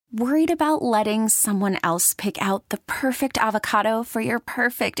Worried about letting someone else pick out the perfect avocado for your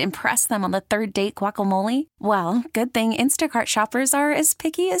perfect impress them on the third date guacamole? Well, good thing Instacart shoppers are as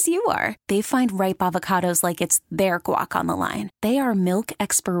picky as you are. They find ripe avocados like it's their guac on the line. They are milk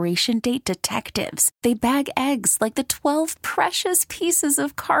expiration date detectives. They bag eggs like the 12 precious pieces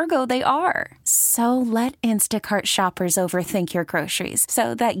of cargo they are. So let Instacart shoppers overthink your groceries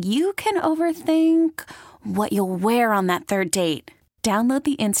so that you can overthink what you'll wear on that third date. Download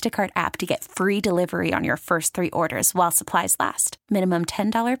the Instacart app to get free delivery on your first 3 orders while supplies last. Minimum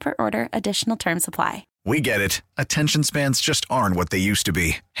 $10 per order. Additional terms apply. We get it. Attention spans just aren't what they used to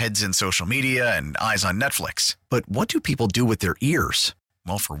be. Heads in social media and eyes on Netflix. But what do people do with their ears?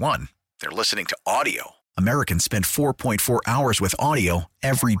 Well, for one, they're listening to audio. Americans spend 4.4 hours with audio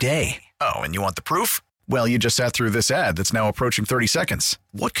every day. Oh, and you want the proof? Well, you just sat through this ad that's now approaching 30 seconds.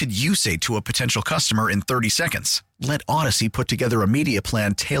 What could you say to a potential customer in 30 seconds? Let Odyssey put together a media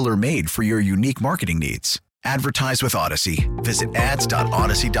plan tailor-made for your unique marketing needs. Advertise with Odyssey. Visit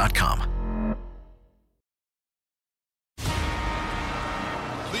ads.odyssey.com.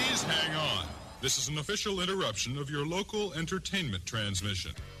 Please hang on. This is an official interruption of your local entertainment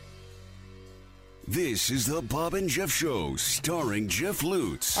transmission. This is the Bob and Jeff Show, starring Jeff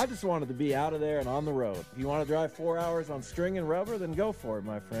Lutz. I just wanted to be out of there and on the road. If you want to drive 4 hours on string and rubber, then go for it,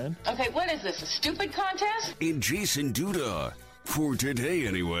 my friend. Okay, what is this, a stupid contest? And Jason Duda. For today,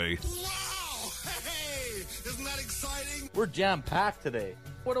 anyway. Wow! Hey! Isn't that exciting? We're jam-packed today.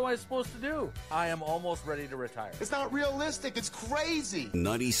 What am I supposed to do? I am almost ready to retire. It's not realistic. It's crazy.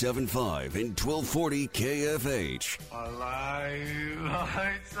 97.5 and 1240 KFH.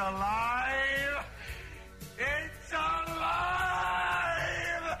 Alive! It's alive! It's alive!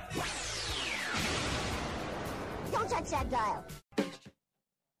 Don't touch that dial.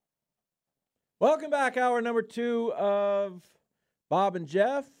 Welcome back, hour number 2 of Bob and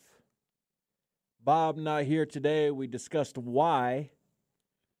Jeff. Bob not here today. We discussed why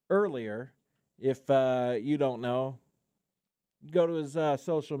earlier. If you don't know, go to his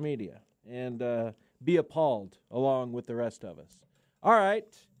social media and be appalled along with the rest of us. All right.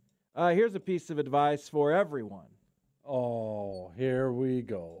 Here's a piece of advice for everyone. Oh, here we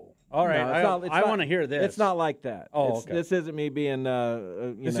go. All right, No, I want to hear this. It's not like that. Oh, okay. This isn't me being,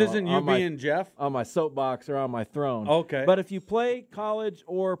 This isn't you being Jeff? On my soapbox or on my throne. Okay. But if you play college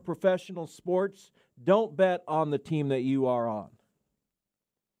or professional sports, don't bet on the team that you are on.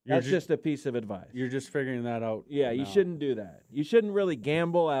 That's just a piece of advice. You're just figuring that out. Yeah, you shouldn't do that. You shouldn't really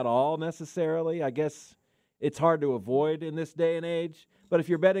gamble at all necessarily. I guess it's hard to avoid in this day and age. But if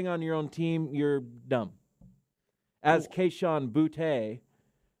you're betting on your own team, you're dumb. As Kayshon Boutte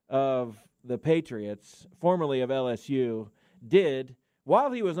of the Patriots, formerly of LSU, did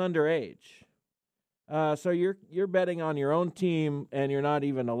while he was underage. So you're betting on your own team, and you're not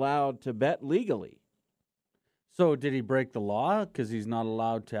even allowed to bet legally. So did he break the law? Because he's not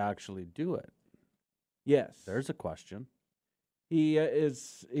allowed to actually do it. Yes. There's a question. He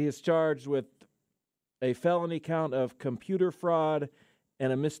is charged with a felony count of computer fraud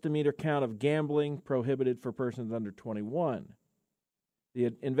and a misdemeanor count of gambling prohibited for persons under 21.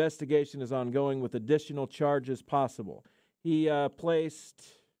 The investigation is ongoing with additional charges possible. He placed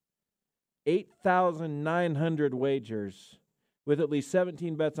 8,900 wagers with at least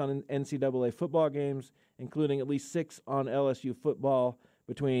 17 bets on NCAA football games, including at least 6 on LSU football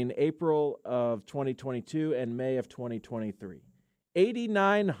between April of 2022 and May of 2023.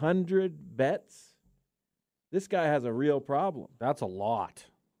 8,900 bets? This guy has a real problem. That's a lot.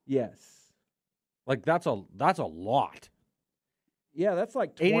 Yes. Like, that's a lot. Yeah, that's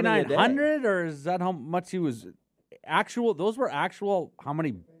like 20 a day. 8,900, or is that how much he was actual? Those were actual, how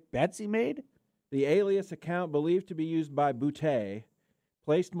many bets he made? The alias account believed to be used by Boutte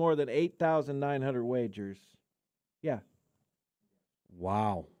placed more than 8,900 wagers. Yeah.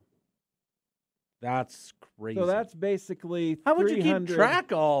 Wow. That's crazy. So that's basically How would you keep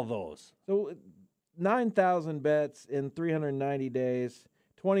track of all those? So 9,000 bets in 390 days,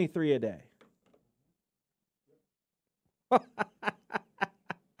 23 a day.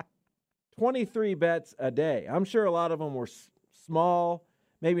 $23 bets a day. I'm sure a lot of them were small,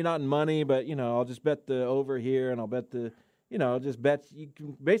 maybe not in money, but, I'll just bet the over here and I'll bet the, just bets. You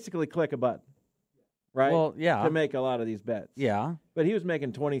can basically click a button, right? Well, yeah. To make a lot of these bets. Yeah. But he was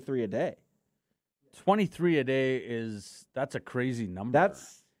making 23 a day. 23 a day that's a crazy number.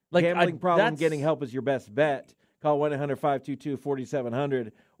 That's like gambling problem. Getting help is your best bet. Call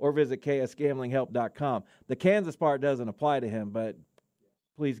 1-800-522-4700 or visit ksgamblinghelp.com. The Kansas part doesn't apply to him, but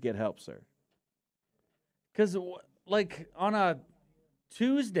please get help, sir. Because, like, on a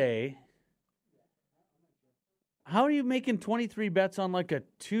Tuesday, How are you making 23 bets on like a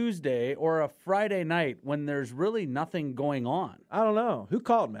Tuesday or a Friday night when there's really nothing going on? I don't know. Who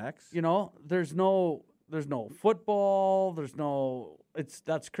called, Max? You know, there's no football.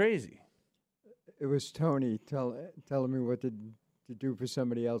 That's crazy. It was Tony telling me what to do for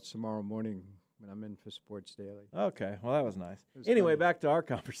somebody else tomorrow morning when I'm in for Sports Daily. Okay, well, that was nice. was Anyway, funny. back to our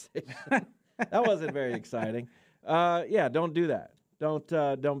conversation. That wasn't very exciting. Yeah, don't do that.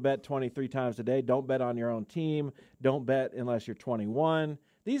 Don't bet 23 times a day. Don't bet on your own team. Don't bet unless you're 21.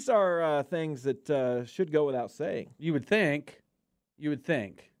 These are things that should go without saying. You would think.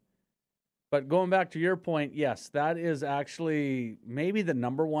 But going back to your point, yes, that is actually maybe the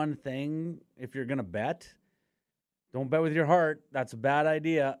number one thing if you're going to bet. Don't bet with your heart. That's a bad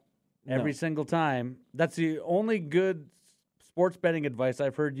idea every single time. That's the only good sports betting advice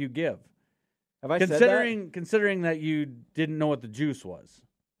I've heard you give. Have I said that? Considering that you didn't know what the juice was.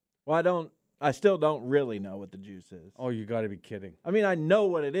 Well, I still don't really know what the juice is. Oh, you got to be kidding. I mean, I know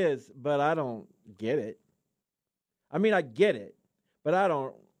what it is, but I don't get it. I mean, I get it, but I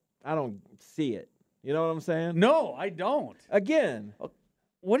don't see it. You know what I'm saying? No, I don't. Again.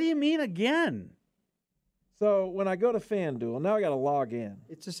 What do you mean again? So when I go to FanDuel, now I got to log in.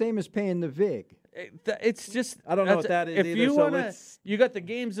 It's the same as paying the VIG. It's just I don't know what that is if either. You so wanna, you got the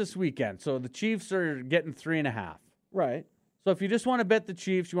games this weekend, so the Chiefs are getting 3.5. Right. So if you just want to bet the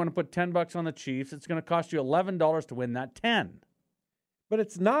Chiefs, you want to put $10 on the Chiefs, it's going to cost you $11 to win that 10. But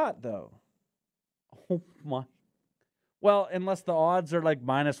it's not though. Oh my. Well, unless the odds are like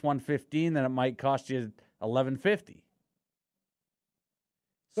minus 115, then it might cost you $11.50.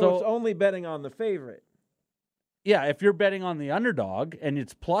 So it's only betting on the favorite. Yeah, if you're betting on the underdog and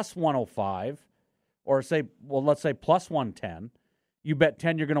it's plus 105, or let's say plus 110, you bet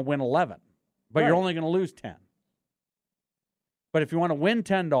 10, you're going to win 11, but you're only going to lose 10. But if you want to win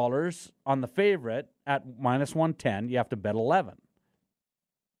 $10 on the favorite at minus 110, you have to bet 11.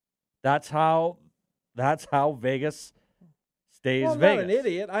 That's how Vegas stays well, I'm Vegas. not an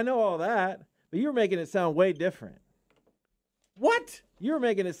idiot. I know all that, but you're making it sound way different. What? You're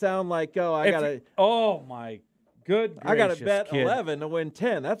making it sound like, I gotta. Oh my good gracious, I gotta bet kid. 11 to win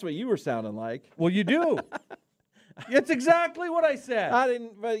 10. That's what you were sounding like. Well, you do. It's exactly what I said.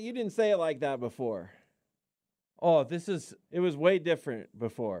 But you didn't say it like that before. Oh, it was way different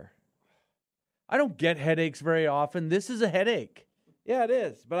before. I don't get headaches very often. This is a headache. Yeah, it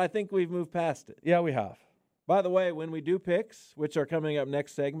is, but I think we've moved past it. Yeah, we have. By the way, when we do picks, which are coming up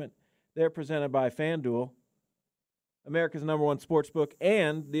next segment, they're presented by FanDuel, America's #1 sportsbook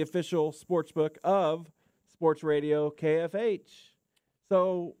and the official sportsbook of Sports Radio KFH.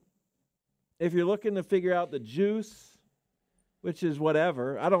 So if you're looking to figure out the juice, which is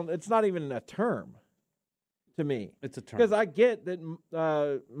whatever, it's not even a term to me. It's a term. Because I get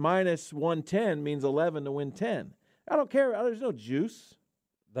that minus 110 means 11 to win 10. I don't care. There's no juice.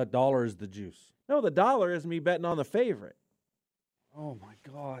 The dollar is the juice. No, the dollar is me betting on the favorite. Oh, my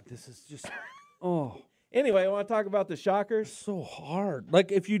God. This is just, oh. Anyway, I want to talk about the Shockers. It's so hard.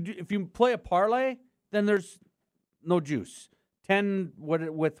 Like, if you play a parlay, then there's no juice. 10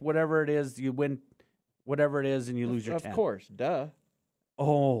 with whatever it is, you win whatever it is, and you lose your 10. Of course. Duh.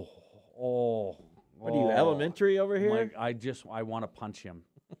 Oh. What are you, elementary over here? I want to punch him.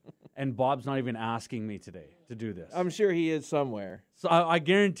 And Bob's not even asking me today to do this. I'm sure he is somewhere. So I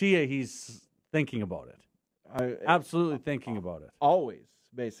guarantee you he's thinking about it. Absolutely thinking about it. Always,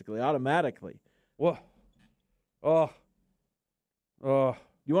 basically, automatically. Whoa. Oh.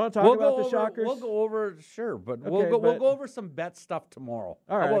 You want to talk about the Shockers? We'll go over, sure, but Okay, we'll go over some bet stuff tomorrow.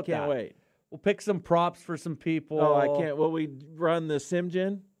 All right, How I about can't that? wait. We'll pick some props for some people. Oh, I can't. Will we run the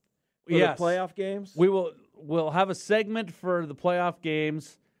Simgen for Yes. the playoff games? We'll have a segment for the playoff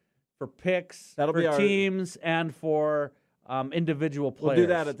games, for picks, That'll for be our teams, and for individual players. We'll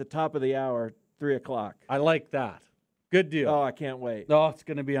do that at the top of the hour, 3 o'clock. I like that. Good deal. Oh, I can't wait. Oh, it's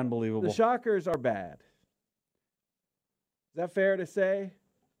going to be unbelievable. The Shockers are bad. Is that fair to say?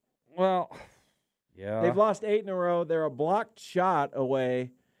 Well, yeah. They've lost 8 in a row. They're a blocked shot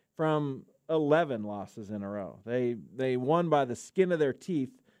away from 11 losses in a row. They won by the skin of their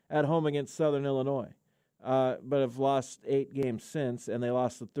teeth at home against Southern Illinois, but have lost 8 games since, and they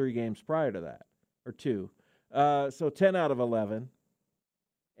lost the 3 games prior to that, or 2. So 10 out of 11.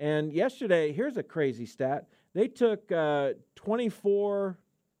 And yesterday, here's a crazy stat. They took 24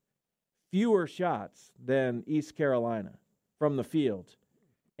 fewer shots than East Carolina from the field.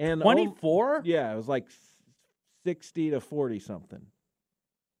 And 24? Yeah, it was like 60 to 40 something.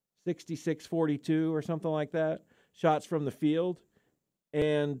 66-42 or something like that. Shots from the field.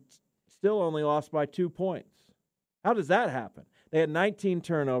 And still only lost by 2 points. How does that happen? They had 19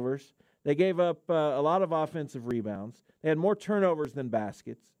 turnovers. They gave up a lot of offensive rebounds. They had more turnovers than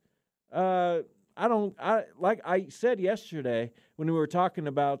baskets. Like I said yesterday when we were talking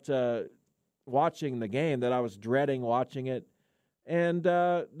about watching the game, that I was dreading watching it, and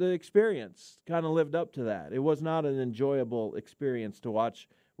the experience kind of lived up to that. It was not an enjoyable experience to watch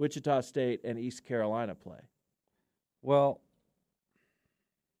Wichita State and East Carolina play. Well,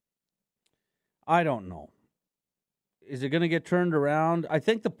 I don't know. Is it going to get turned around? I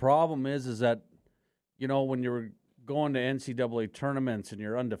think the problem is that, when you're going to NCAA tournaments and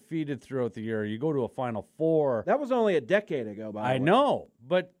you're undefeated throughout the year, you go to a Final Four. That was only a decade ago, by the way. I know,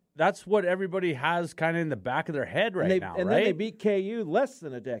 but that's what everybody has kind of in the back of their head now, right? And then they beat KU less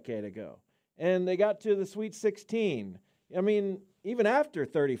than a decade ago. And they got to the Sweet 16. I mean, even after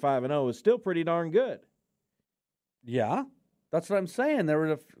 35-0, it was still pretty darn good. Yeah, that's what I'm saying.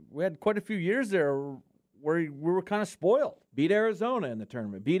 We had quite a few years there where we were kind of spoiled. Beat Arizona in the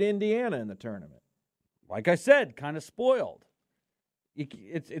tournament. Beat Indiana in the tournament. Like I said, kind of spoiled.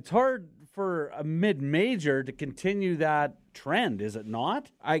 It's hard for a mid-major to continue that trend, is it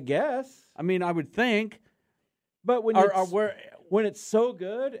not? I guess. I mean, I would think. But when it's so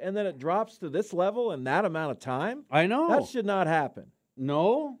good and then it drops to this level in that amount of time, I know. That should not happen.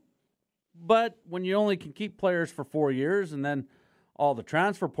 No. But when you only can keep players for 4 years and then all the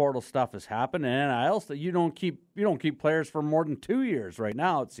transfer portal stuff has happened and NIL stuff, you don't keep players for more than 2 years right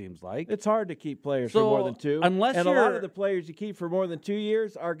now, it seems like. It's hard to keep players for more than two. And a lot of the players you keep for more than 2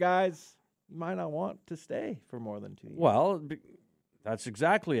 years are guys you might not want to stay for more than 2 years. Well, that's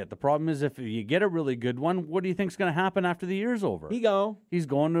exactly it. The problem is if you get a really good one, what do you think is going to happen after the year's over? He's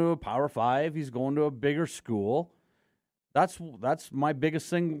going to a Power 5. He's going to a bigger school. That's my biggest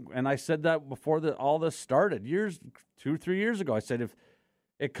thing, and I said that before all this started 2 or 3 years ago. I said if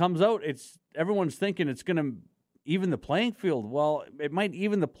it comes out, everyone's thinking it's going to even the playing field. Well, it might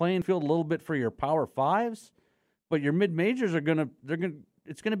even the playing field a little bit for your Power 5s, but your mid majors it's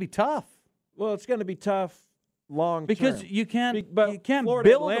going to be tough. Well, it's going to be tough long term because you can't Florida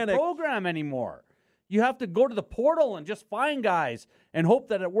build Atlantic, a program anymore. You have to go to the portal and just find guys and hope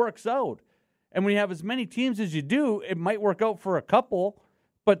that it works out. And when you have as many teams as you do, it might work out for a couple,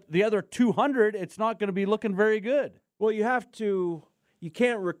 but the other 200, it's not going to be looking very good. Well, you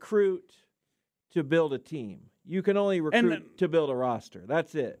can't recruit to build a team. You can only recruit to build a roster.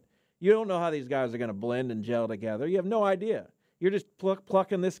 That's it. You don't know how these guys are going to blend and gel together. You have no idea. You're just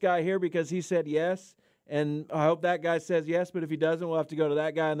plucking this guy here because he said yes, and I hope that guy says yes, but if he doesn't, we'll have to go to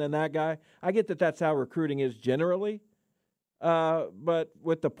that guy and then that guy. I get that that's how recruiting is generally. But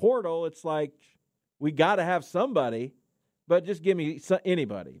with the portal, it's like we got to have somebody, but just give me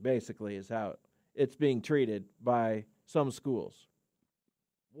anybody, basically, is how it's being treated by some schools.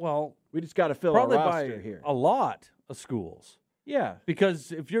 Well, we just got to fill our roster here. A lot of schools. Yeah.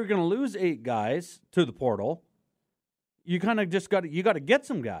 Because if you're going to lose 8 guys to the portal, you kind of just got to get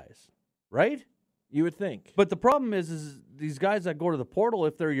some guys, right? You would think. But the problem is these guys that go to the portal,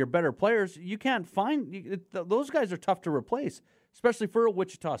 if they're your better players, you can't find those guys are tough to replace, especially for a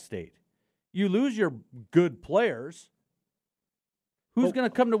Wichita State. You lose your good players. Who's going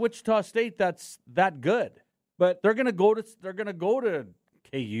to come to Wichita State that's that good? But they're going to go to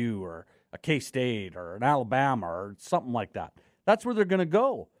KU or a K-State or an Alabama or something like that. That's where they're going to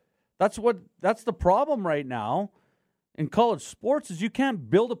go. That's the problem right now. In college sports is you can't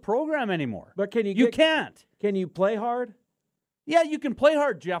build a program anymore. But can't. Can you play hard? Yeah, you can play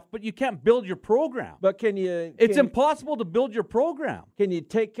hard, Jeff, but you can't build your program. But can you? It's impossible to build your program. Can you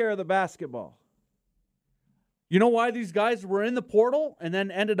take care of the basketball? You know why these guys were in the portal and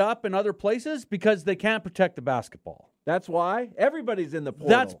then ended up in other places? Because they can't protect the basketball. That's why everybody's in the portal.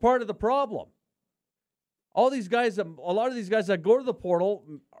 That's part of the problem. A lot of these guys that go to the portal,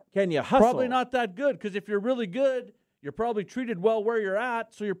 can you hustle? Probably not that good, because if you're really good, you're probably treated well where you're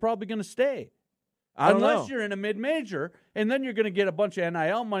at, so you're probably going to stay. Unless you're in a mid-major, and then you're going to get a bunch of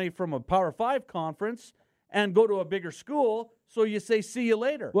NIL money from a Power 5 conference and go to a bigger school, so you say, see you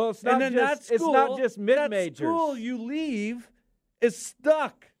later. Well, it's not just mid-majors. That school you leave is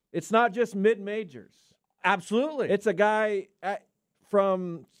stuck. It's not just mid-majors. Absolutely. It's a guy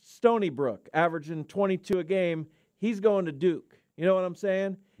from Stony Brook averaging 22 a game. He's going to Duke. You know what I'm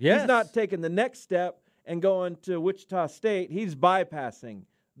saying? Yes. He's not taking the next step and going to Wichita State. He's bypassing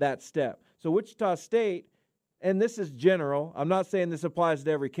that step. So Wichita State, and this is general, I'm not saying this applies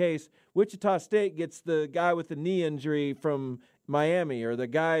to every case, Wichita State gets the guy with the knee injury from Miami, or the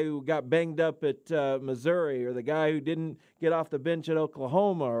guy who got banged up at Missouri, or the guy who didn't get off the bench at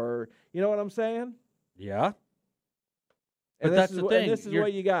Oklahoma, or you know what I'm saying? Yeah. And but that's the thing. And this is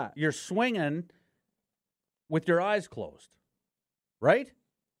what you got. You're swinging with your eyes closed, right?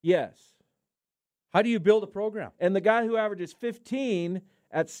 Yes. How do you build a program? And the guy who averages 15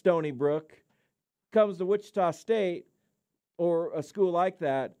 at Stony Brook comes to Wichita State or a school like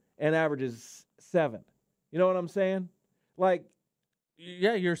that and averages 7. You know what I'm saying? Like,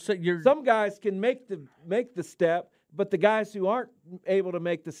 yeah, you're some guys can make the step, but the guys who aren't able to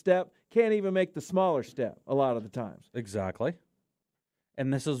make the step can't even make the smaller step a lot of the times. Exactly.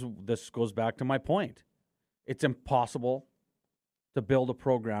 And this goes back to my point. It's impossible to build a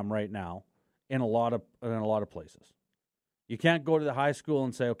program right now in a lot of places. You can't go to the high school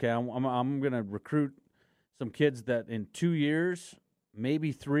and say, okay, I'm going to recruit some kids that in 2 years,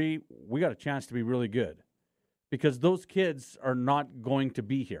 maybe 3, we got a chance to be really good, because those kids are not going to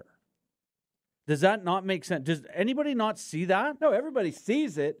be here. Does that not make sense? Does anybody not see that? No, everybody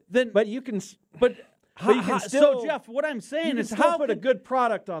sees it. But you can. But you can still. So Jeff, what I'm saying is, how put a good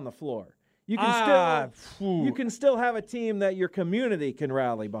product on the floor. You can you can still have a team that your community can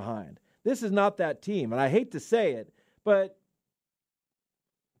rally behind. This is not that team, and I hate to say it, but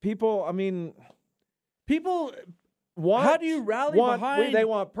people. How do you rally behind? They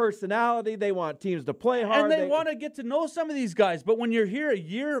want personality. They want teams to play hard. And they want to get to know some of these guys. But when you're here a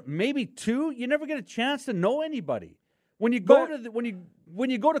year, maybe 2, you never get a chance to know anybody. When you go when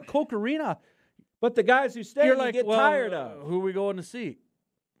you go to Coke Arena, but the guys who stay, you're like, get tired of. Who are we going to see?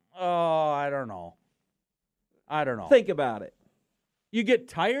 Oh, I don't know. Think about it. You get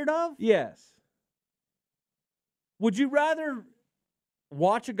tired of? Yes. Would you rather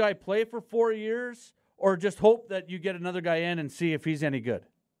watch a guy play for 4 years, or just hope that you get another guy in and see if he's any good?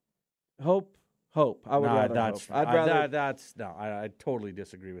 Hope. I would rather hope. I totally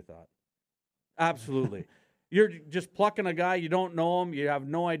disagree with that. Absolutely. You're just plucking a guy, you don't know him, you have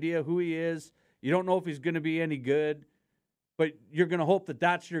no idea who he is, you don't know if he's going to be any good, but you're going to hope that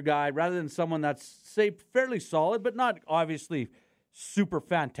that's your guy rather than someone that's, say, fairly solid, but not obviously super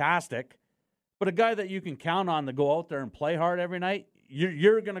fantastic, but a guy that you can count on to go out there and play hard every night.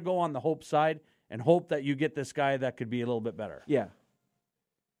 You're going to go on the hope side and hope that you get this guy that could be a little bit better. Yeah.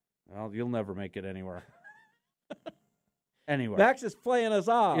 Well, you'll never make it anywhere. Anywhere. Max is playing us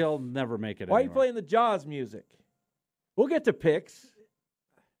off. You'll never make it Why anywhere. are you playing the Jaws music? We'll get to picks.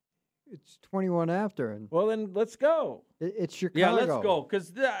 It's 21 after. And well, then let's go. It's Chicago. Yeah, let's go,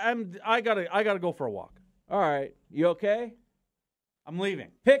 because I gotta go for a walk. All right. You okay? I'm leaving.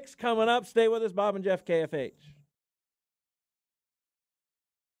 Picks coming up. Stay with us. Bob and Jeff, KFH.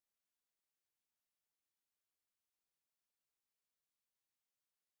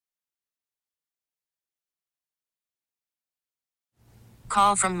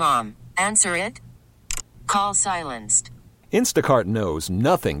 Call from mom. Answer it. Call silenced. Instacart knows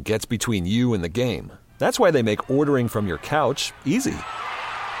nothing gets between you and the game. That's why they make ordering from your couch easy.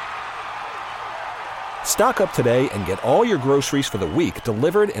 Stock up today and get all your groceries for the week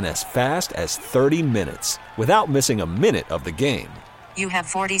delivered in as fast as 30 minutes without missing a minute of the game. You have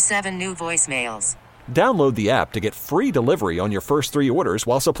 47 new voicemails. Download the app to get free delivery on your first 3 orders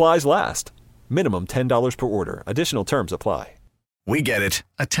while supplies last. Minimum $10 per order. Additional terms apply. We get it.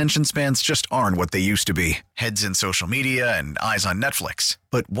 Attention spans just aren't what they used to be. Heads in social media and eyes on Netflix.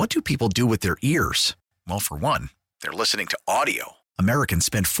 But what do people do with their ears? Well, for one, they're listening to audio. Americans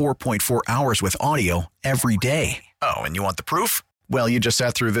spend 4.4 hours with audio every day. Oh, and you want the proof? Well, you just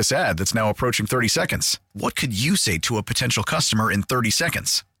sat through this ad that's now approaching 30 seconds. What could you say to a potential customer in 30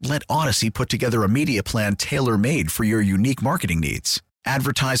 seconds? Let Odyssey put together a media plan tailor-made for your unique marketing needs.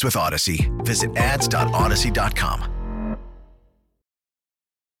 Advertise with Odyssey. Visit ads.odyssey.com.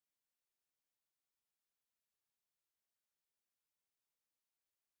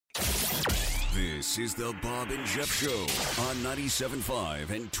 This is the Bob and Jeff Show on 97.5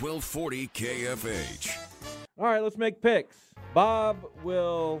 and 1240 KFH. All right, let's make picks. Bob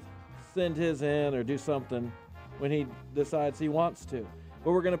will send his in or do something when he decides he wants to.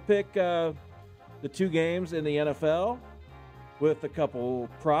 But we're going to pick the 2 games in the NFL with a couple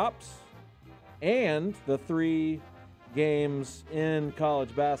props and the 3 games in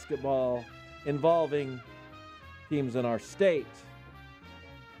college basketball involving teams in our state.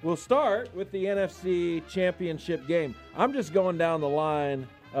 We'll start with the NFC Championship game. I'm just going down the line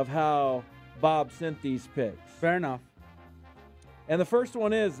of how Bob sent these picks. Fair enough. And the first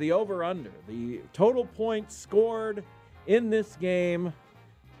one is the over-under. The total points scored in this game,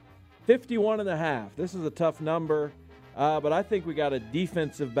 51.5. This is a tough number, but I think we got a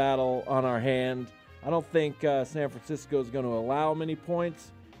defensive battle on our hand. I don't think San Francisco is going to allow many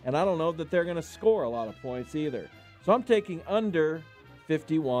points, and I don't know that they're going to score a lot of points either. So I'm taking under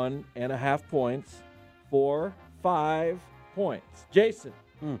 51.5 points for 5 points. Jason.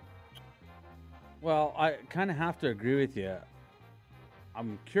 Well, I kind of have to agree with you.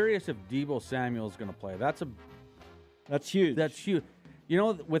 I'm curious if Deebo Samuel's going to play. That's huge. That's huge. You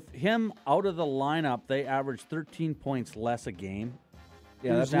know, with him out of the lineup, they average 13 points less a game.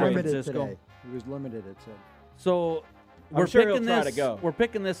 Yeah, that's limited today. He was limited, it said. So I'm sure he'll try to go. We're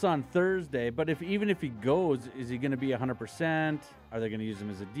picking this on Thursday, but even if he goes, is he going to be 100%? Are they going to use him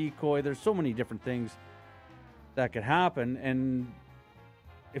as a decoy? There's so many different things that could happen, and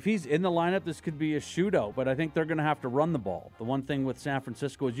if he's in the lineup, this could be a shootout, but I think they're going to have to run the ball. The one thing with San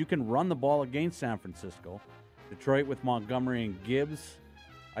Francisco is you can run the ball against San Francisco. Detroit with Montgomery and Gibbs,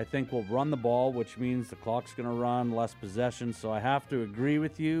 I think will run the ball, which means the clock's going to run, less possession, so I have to agree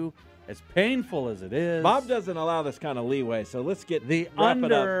with you. As painful as it is. Bob doesn't allow this kind of leeway, so let's get the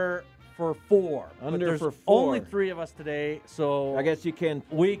under for 4. Under for 4. Only 3 of us today, so I guess you can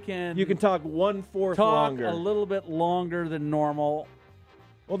talk 1/4 longer. A little bit longer than normal.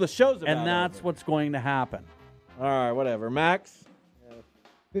 Well, the show's about and that's over. What's going to happen. All right, whatever. Max?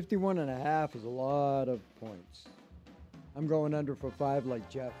 51.5 is a lot of points. I'm going under for 5 like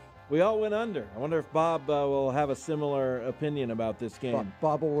Jeff. We all went under. I wonder if Bob will have a similar opinion about this game.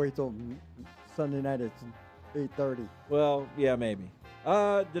 Bob will wait till Sunday night at 8:30. Well, yeah, maybe.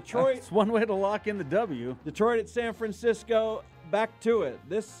 Detroit. It's one way to lock in the W. Detroit at San Francisco. Back to it.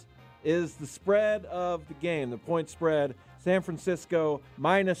 This is the spread of the game, the point spread. San Francisco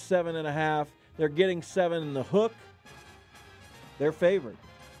minus 7.5. They're getting 7 in the hook. They're favored.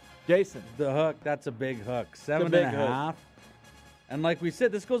 Jason. The hook, that's a big hook. 7.5. And like we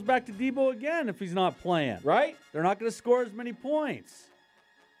said, this goes back to Deebo again if he's not playing. Right? They're not going to score as many points.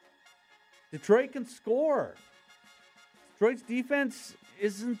 Detroit can score. Detroit's defense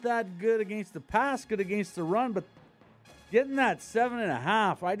isn't that good against the pass, good against the run, but getting that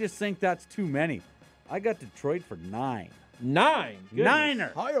 7.5, I just think that's too many. I got Detroit for 9. 9?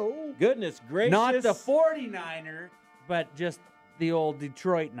 Niner. Hi-oh. Goodness gracious. Not the 49er, but just the old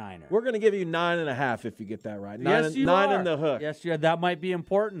Detroit Niner. We're going to give you 9.5 if you get that right. Yes, you 9 are. in the hook. Yes, you are. That might be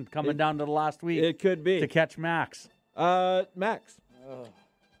important coming down to the last week. It could be. To catch Max. Max.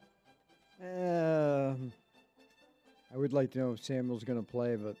 I would like to know if Samuel's going to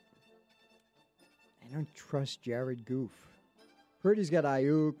play, but I don't trust Jared Goff. Heard he's got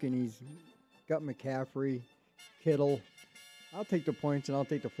Ayuk and he's got McCaffrey, Kittle. I'll take the points, and I'll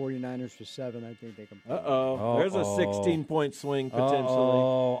take the 49ers for 7. I think they can play. There's a 16-point swing potentially.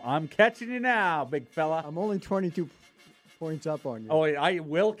 Oh, I'm catching you now, big fella. I'm only 22 points up on you. Oh, I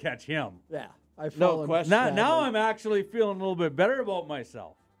will catch him. Yeah. No question. Now I'm actually feeling a little bit better about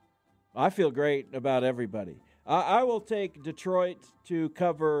myself. I feel great about everybody. I will take Detroit to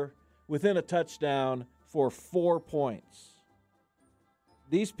cover within a touchdown for 4 points.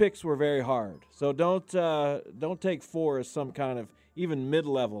 These picks were very hard, so don't take 4 as some kind of even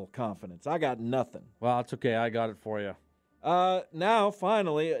mid-level confidence. I got nothing. Well, it's okay. I got it for you. Now,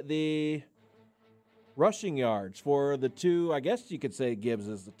 finally, the rushing yards for the two. I guess you could say Gibbs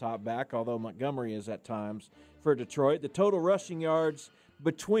is the top back, although Montgomery is at times for Detroit. The total rushing yards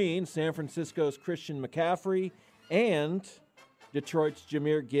between San Francisco's Christian McCaffrey and Detroit's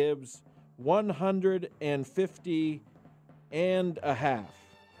Jahmyr Gibbs, 150.5.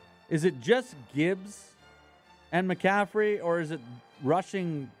 Is it just Gibbs and McCaffrey, or is it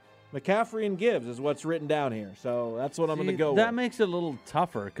rushing? McCaffrey and Gibbs is what's written down here, so that's what I'm going to go with. That makes it a little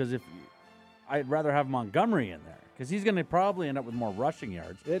tougher because I'd rather have Montgomery in there because he's going to probably end up with more rushing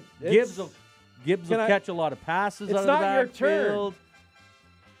yards. Gibbs will catch a lot of passes out of the backfield. It's not your turn.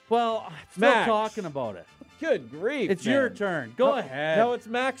 Well, I'm still talking about it. Good grief, It's your turn. Go ahead. No, it's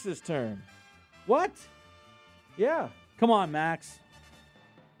Max's turn. What? Yeah. Come on, Max.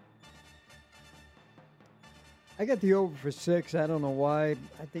 I got the over for 6. I don't know why.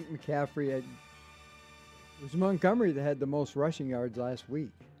 I think McCaffrey it was Montgomery that had the most rushing yards last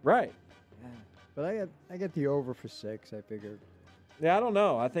week. Right. Yeah. But I got the over for 6, I figured. Yeah, I don't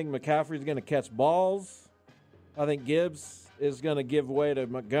know. I think McCaffrey's going to catch balls. I think Gibbs is going to give way to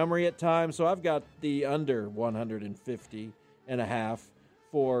Montgomery at times. So I've got the under 150.5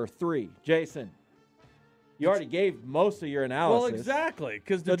 for 3. Jason, you already gave most of your analysis. Well, exactly,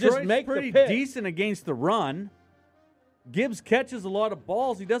 because so Detroit's pretty decent against the run. Gibbs catches a lot of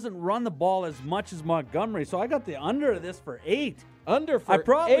balls. He doesn't run the ball as much as Montgomery. So I got the under of this for 8. Under for 8. I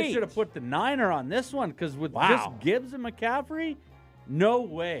probably should have put the Niner on this one because with just Gibbs and McCaffrey, no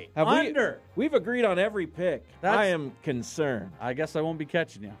way. Under. We've agreed on every pick. I am concerned. I guess I won't be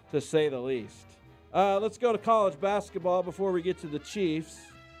catching you. To say the least. Let's go to college basketball before we get to the Chiefs.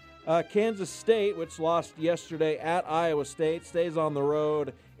 Kansas State, which lost yesterday at Iowa State, stays on the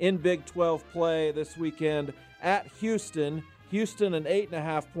road in Big 12 play this weekend at Houston. Houston, an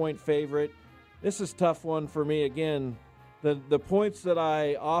 8.5-point favorite. This is a tough one for me. Again, The points that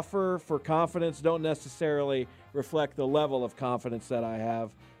I offer for confidence don't necessarily reflect the level of confidence that I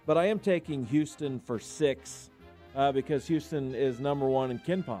have, but I am taking Houston for 6 because Houston is number 1 in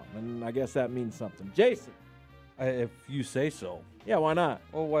KenPom, and I guess that means something. Jason. If you say so. Yeah, why not?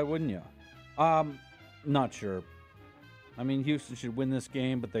 Well, why wouldn't you? Not sure. I mean, Houston should win this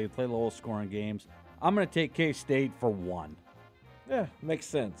game, but they play low-scoring games. I'm going to take K-State for 1. Yeah, makes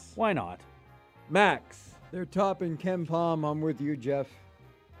sense. Why not? Max. They're top in KenPom. I'm with you, Jeff.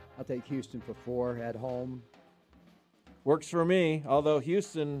 I'll take Houston for 4 at home. Works for me, although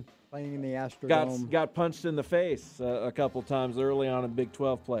Houston playing in the Astrodome got punched in the face a couple times early on in Big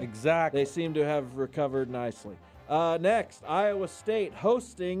 12 play. Exactly. They seem to have recovered nicely. Next, Iowa State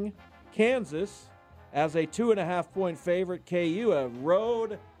hosting Kansas as a 2.5-point favorite. KU, a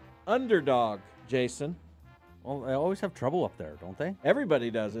road underdog, Jason. Well, they always have trouble up there, don't they?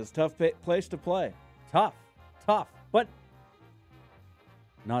 Everybody does. It's a tough place to play. Tough, but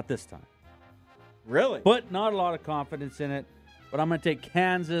not this time. Really? But not a lot of confidence in it. But I'm going to take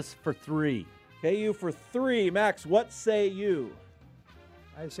Kansas for 3. KU for 3. Max, what say you?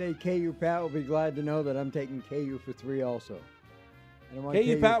 I say KU Pat will be glad to know that I'm taking KU for 3 also.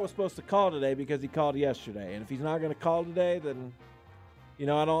 KU Pat was supposed to call today because he called yesterday. And if he's not going to call today, then, I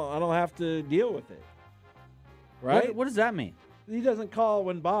don't have to deal with it. Right? What does that mean? He doesn't call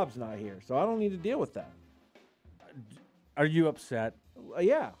when Bob's not here, so I don't need to deal with that. Are you upset?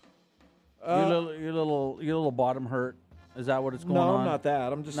 Yeah. Your little bottom hurt. Is that what it's going on? No, I'm not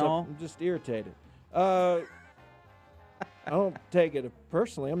that. I'm just irritated. I don't take it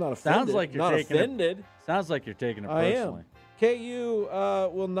personally. I'm not offended. Sounds like you're offended. Sounds like you're taking it I personally. am. KU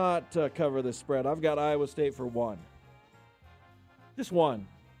will not cover the spread. I've got Iowa State for 1. Just 1.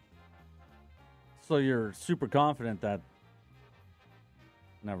 So you're super confident that.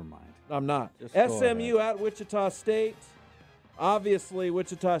 Never mind. I'm not. Just SMU at Wichita State. Obviously,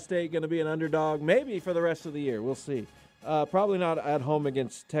 Wichita State going to be an underdog, maybe for the rest of the year. We'll see. Probably not at home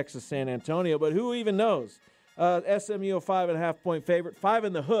against Texas San Antonio, but who even knows? SMU a 5.5-point favorite. 5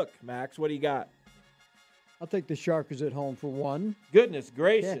 in the hook, Max. What do you got? I'll take the Sharkers at home for 1. Goodness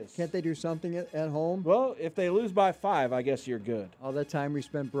gracious. Can't they do something at home? Well, if they lose by 5, I guess you're good. All that time we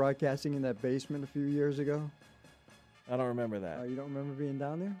spent broadcasting in that basement a few years ago? I don't remember that. Oh, you don't remember being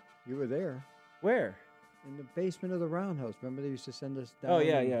down there? You were there. Where? In the basement of the Roundhouse. Remember they used to send us down? Oh,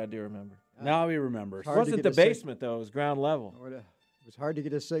 yeah, I do remember. Now he remembers. It wasn't the basement, though. It was ground level. It was hard to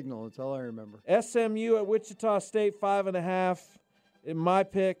get a signal. That's all I remember. SMU at Wichita State, 5.5. In my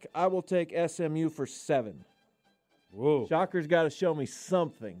pick, I will take SMU for 7. Whoa. Shockers got to show me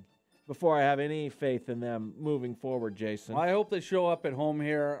something before I have any faith in them moving forward, Jason. I hope they show up at home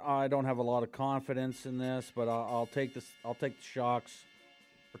here. I don't have a lot of confidence in this, but I'll take this. I'll take the Shocks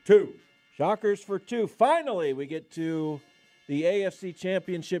for 2. Shockers for 2. Finally, we get to the AFC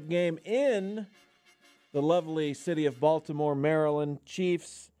Championship game in the lovely city of Baltimore, Maryland.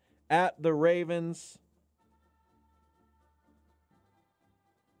 Chiefs at the Ravens.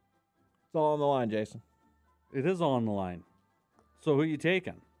 It's all on the line, Jason. It is on the line. So who are you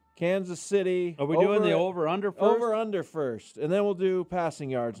taking? Kansas City. Are we doing the over-under first? Over-under first, and then we'll do passing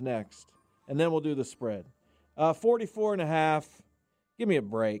yards next, and then we'll do the spread. 44.5. Give me a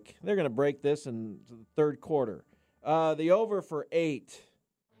break. They're going to break this in the third quarter. The over for 8.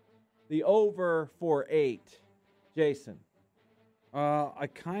 The over for 8. Jason. I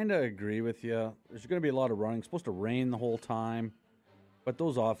kind of agree with you. There's going to be a lot of running. It's supposed to rain the whole time, but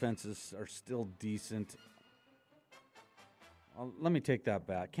those offenses are still decent. Let me take that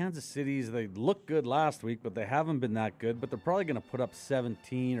back. Kansas City's, they looked good last week, but they haven't been that good. But they're probably going to put up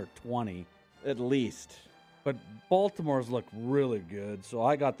 17 or 20. At least. But Baltimore's look really good, so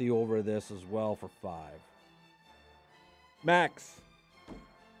I got the over this as well for 5. Max.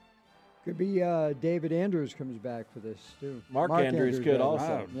 Could be David Andrews comes back for this, too. Mark Andrews could also.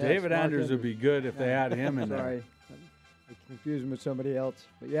 Wow, yes, David Andrews would be good if they had him in there. Sorry. I confused him with somebody else.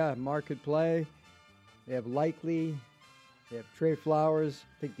 But, yeah, Mark could play. They have Likely. They have Trey Flowers.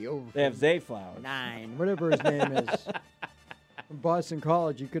 Take the over. They have Zay Flowers. 9, whatever his name is. From Boston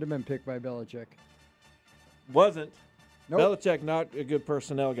College, he could have been picked by Belichick. Wasn't. Nope. Belichick, not a good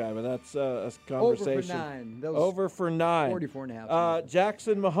personnel guy, but that's a conversation. Over for 9. Over for 9. 44.5.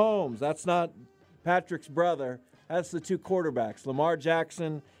 Jackson Mahomes. That's not Patrick's brother. That's the 2 quarterbacks. Lamar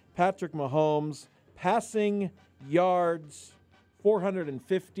Jackson, Patrick Mahomes. Passing yards,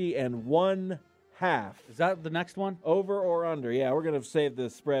 450.5. Is that the next one? Over or under? Yeah, we're going to save the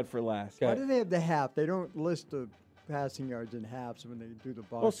spread for last. Why do they have the half? They don't list the passing yards in halves when they do the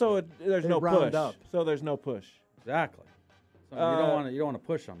box. Well, so there's no push. Up. So there's no push. Exactly. So you don't want to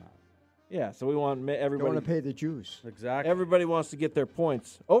push on that. Yeah, so we want everybody. Don't want to pay the juice. Exactly. Everybody wants to get their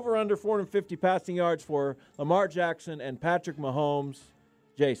points. Over under 450 passing yards for Lamar Jackson and Patrick Mahomes.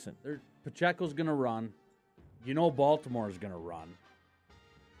 Jason. Pacheco's going to run. You know Baltimore's going to run.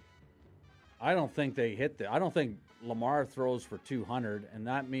 I don't think they hit I don't think Lamar throws for 200, and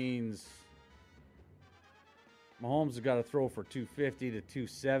that means Mahomes has got to throw for 250 to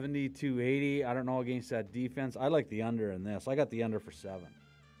 270, 280. I don't know against that defense. I like the under in this. I got the under for 7.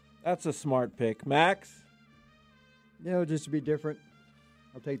 That's a smart pick. Max? Just to be different,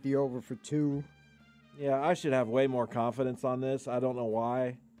 I'll take the over for 2. Yeah, I should have way more confidence on this. I don't know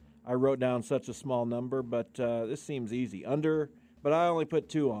why I wrote down such a small number, but this seems easy. Under, but I only put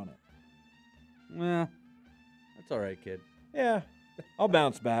 2 on it. Yeah, that's all right, kid. Yeah, I'll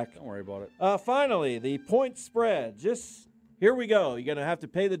bounce back. Don't worry about it. Finally, the point spread. Just here we go. You're going to have to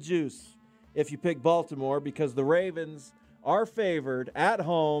pay the juice if you pick Baltimore because the Ravens are favored at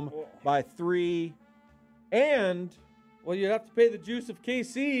home by 3. And, well, you have to pay the juice of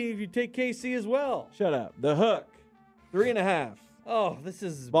KC if you take KC as well. Shut up. The hook, 3.5. Oh, this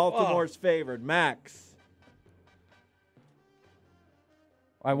is Baltimore's favored. Max.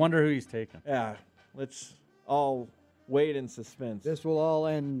 I wonder who he's taking. Yeah, let's all wait in suspense. This will all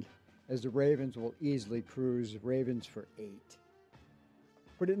end as the Ravens will easily cruise Ravens for 8.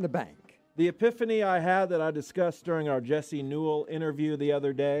 Put it in the bank. The epiphany I had that I discussed during our Jesse Newell interview the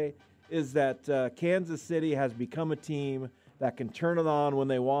other day is that Kansas City has become a team that can turn it on when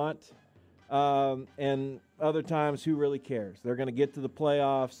they want, and other times, who really cares? They're going to get to the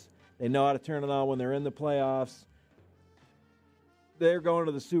playoffs. They know how to turn it on when they're in the playoffs. They're going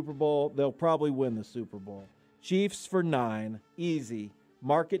to the Super Bowl. They'll probably win the Super Bowl. Chiefs for 9. Easy.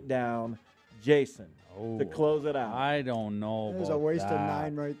 Mark it down. Jason to close it out. I don't know. There's a waste of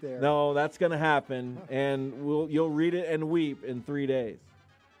 9 right there. No, that's going to happen, and you'll read it and weep in 3 days.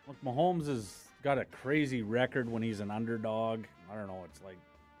 Look, Mahomes has got a crazy record when he's an underdog. I don't know. It's like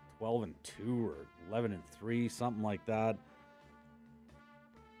 12-2 or 11-3, something like that.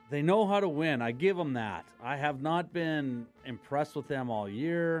 They know how to win. I give them that. I have not been impressed with them all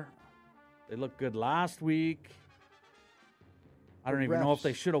year. They looked good last week. I don't even know if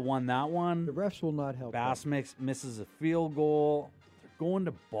they should have won that one. The refs will not help. Bass misses a field goal. They're going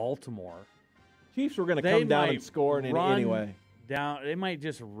to Baltimore. Chiefs were going to come down and score anyway. They might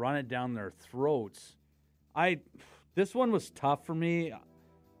just run it down their throats. This one was tough for me.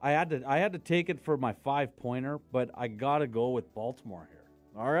 I had to take it for my 5-pointer, but I got to go with Baltimore here.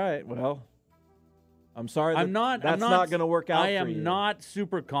 All right. Well, I'm sorry. That's not going to work out. I for you. am not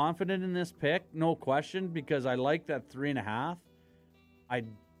super confident in this pick, no question, because I like that 3.5. I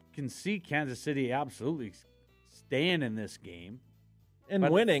can see Kansas City absolutely staying in this game and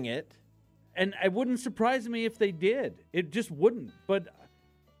winning it. And it wouldn't surprise me if they did. It just wouldn't. But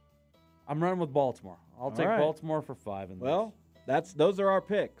I'm running with Baltimore. I'll take Baltimore for 5. Those are our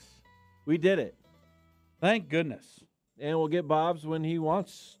picks. We did it. Thank goodness. And we'll get Bob's when he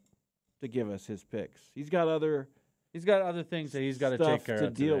wants to give us his picks. He's got other things that he's got to take care of to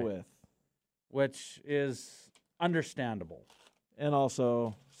deal today, with, which is understandable and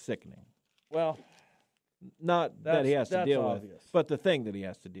also sickening. Well, not that he has to deal obvious. with, but the thing that he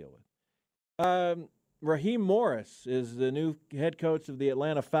has to deal with. Raheem Morris is the new head coach of the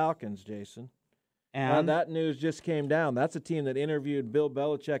Atlanta Falcons, Jason. And that news just came down. That's a team that interviewed Bill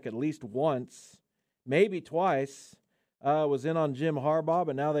Belichick at least once, maybe twice. Was in on Jim Harbaugh,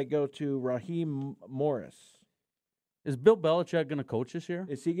 but now they go to Raheem Morris. Is Bill Belichick going to coach this year?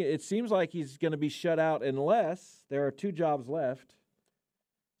 It seems like he's going to be shut out unless there are 2 jobs left.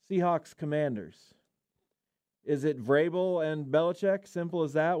 Seahawks Commanders. Is it Vrabel and Belichick? Simple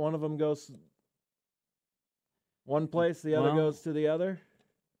as that. One of them goes one place, the other goes to the other.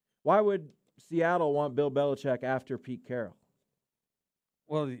 Why would Seattle want Bill Belichick after Pete Carroll?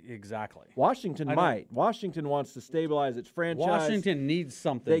 Well, exactly. Washington might. Washington wants to stabilize its franchise. Washington needs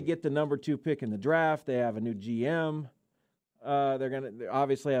something. They get the number 2 pick in the draft. They have a new GM. They're going to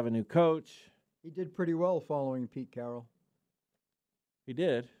obviously have a new coach. He did pretty well following Pete Carroll. He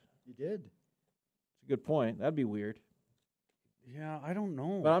did. He did. It's a good point. That'd be weird. Yeah, I don't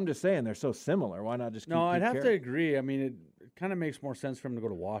know. But I'm just saying they're so similar. Why not just keep I'd Pete have Carroll? to agree. I mean, it kind of makes more sense for him to go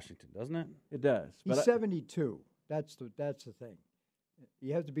to Washington, doesn't it? It does. He's 72. That's the thing.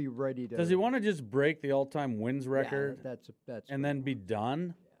 You have to be ready to. Does he want to just break the all-time wins record? Yeah, that's and then be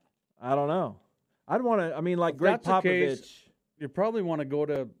done. I don't know. I'd want to. I mean, like Greg Popovich. You probably want to go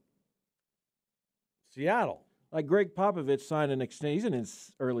to Seattle. Like Greg Popovich signed an extension. He's in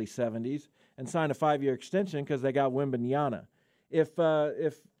his early 70s and signed a 5-year extension because they got Wembanyama. If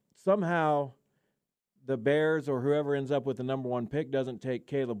somehow the Bears or whoever ends up with the number 1 pick doesn't take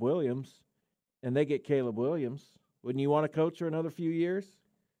Caleb Williams, And they get Caleb Williams. Wouldn't you want to coach for another few years?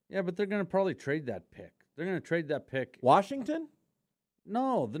 Yeah, but they're going to probably trade that pick. They're going to trade that pick. Washington?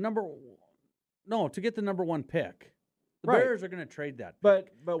 No, to get the number 1 pick. The Right. Bears are going to trade that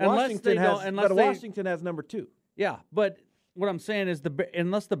pick. But Washington Washington has number 2. Yeah, but what I'm saying is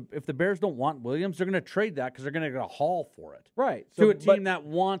if the Bears don't want Williams, they're going to trade that because they're going to get a haul for it. Right. To a team that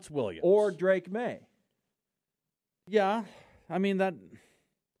wants Williams. Or Drake May. Yeah, I mean that.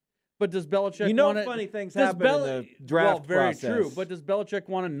 But does Belichick want it? Funny things happen in the draft very process. true. But does Belichick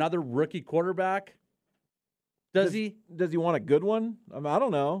want another rookie quarterback? Does he? Does he want a good one? I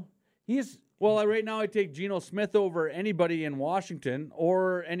don't know. Right now I take Geno Smith over anybody in Washington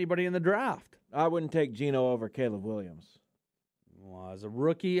or anybody in the draft. I wouldn't take Geno over Caleb Williams. Well, as a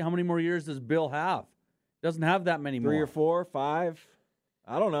rookie, how many more years does Bill have? Doesn't have that many more. 3 or 4, 5.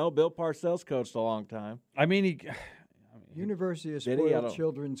 I don't know. Bill Parcells coached a long time. I mean, University of spoiled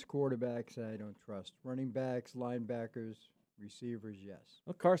children's quarterbacks, I don't trust. Running backs, linebackers, receivers, yes.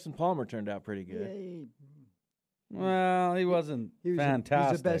 Well, Carson Palmer turned out pretty good. Well, he wasn't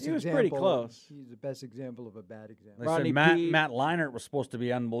fantastic. He was pretty close. He's the best example of a bad example. They said Matt Leinart was supposed to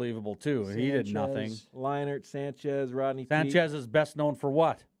be unbelievable, too. Sanchez, he did nothing. Leinart, Sanchez, Rodney Sanchez is best known for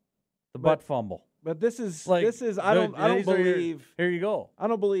what? The butt fumble. But this is I don't believe. Here you go. I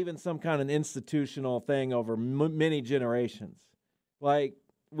don't believe in some kind of institutional thing over many generations. Like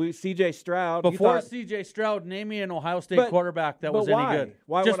C.J. Stroud. Before C.J. Stroud, name me an Ohio State quarterback that was any good.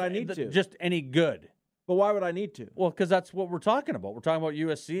 Why would I need to? Just any good. But why would I need to? Well, because that's what we're talking about. We're talking about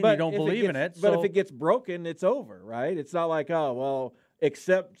USC, and you don't believe in it. But if it gets broken, it's over, right? It's not like,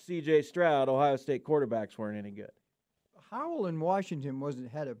 except C.J. Stroud, Ohio State quarterbacks weren't any good. Howell in Washington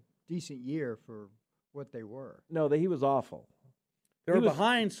had a decent year for what they were. No, he was awful. They were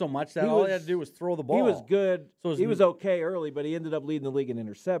behind so much that all he had to do was throw the ball. He was good. He was okay early, but he ended up leading the league in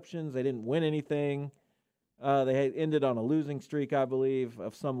interceptions. They didn't win anything. They had ended on a losing streak, I believe,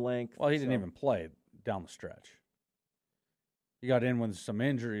 of some length. Well, he didn't even play down the stretch. He got in when some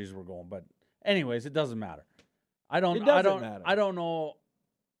injuries were going, but anyways, it doesn't matter. I don't know.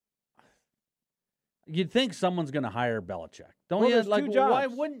 You'd think someone's going to hire Belichick, don't you? There's like, 2 jobs. Why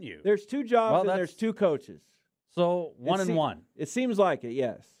wouldn't you? There's 2 jobs and there's 2 coaches. So 1 and 1. It seems like it,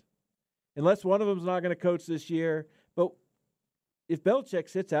 yes. Unless one of them's not going to coach this year. But if Belichick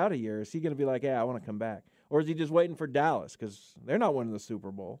sits out a year, is he going to be like, I want to come back? Or is he just waiting for Dallas? Because they're not winning the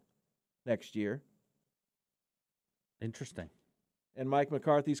Super Bowl next year. Interesting. And Mike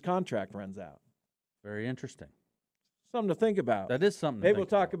McCarthy's contract runs out. Very interesting. Something to think about. That is something to Maybe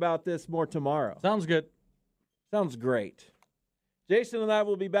think we'll talk about this more tomorrow. Sounds good. Sounds great. Jason and I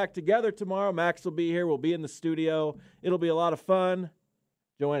will be back together tomorrow. Max will be here. We'll be in the studio. It'll be a lot of fun.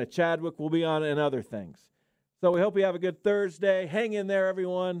 Joanna Chadwick will be on and other things. So we hope you have a good Thursday. Hang in there,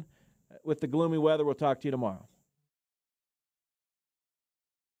 everyone. With the gloomy weather, we'll talk to you tomorrow.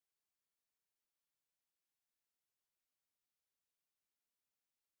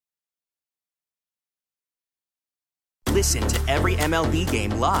 Listen to every MLB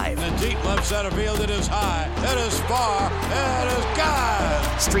game live. In the deep left center field, it is high, it is far, it is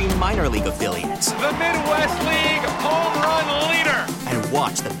gone. Stream minor league affiliates. The Midwest League home run leader. And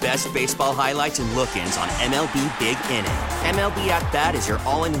watch the best baseball highlights and look-ins on MLB Big Inning. MLB At Bat is your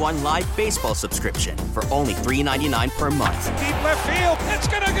all-in-one live baseball subscription for only $3.99 per month. Deep left field, it's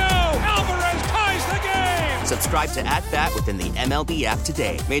gonna go. Alvarez ties the game. Subscribe to At Bat within the MLB app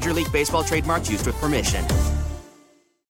today. Major League Baseball trademarks used with permission.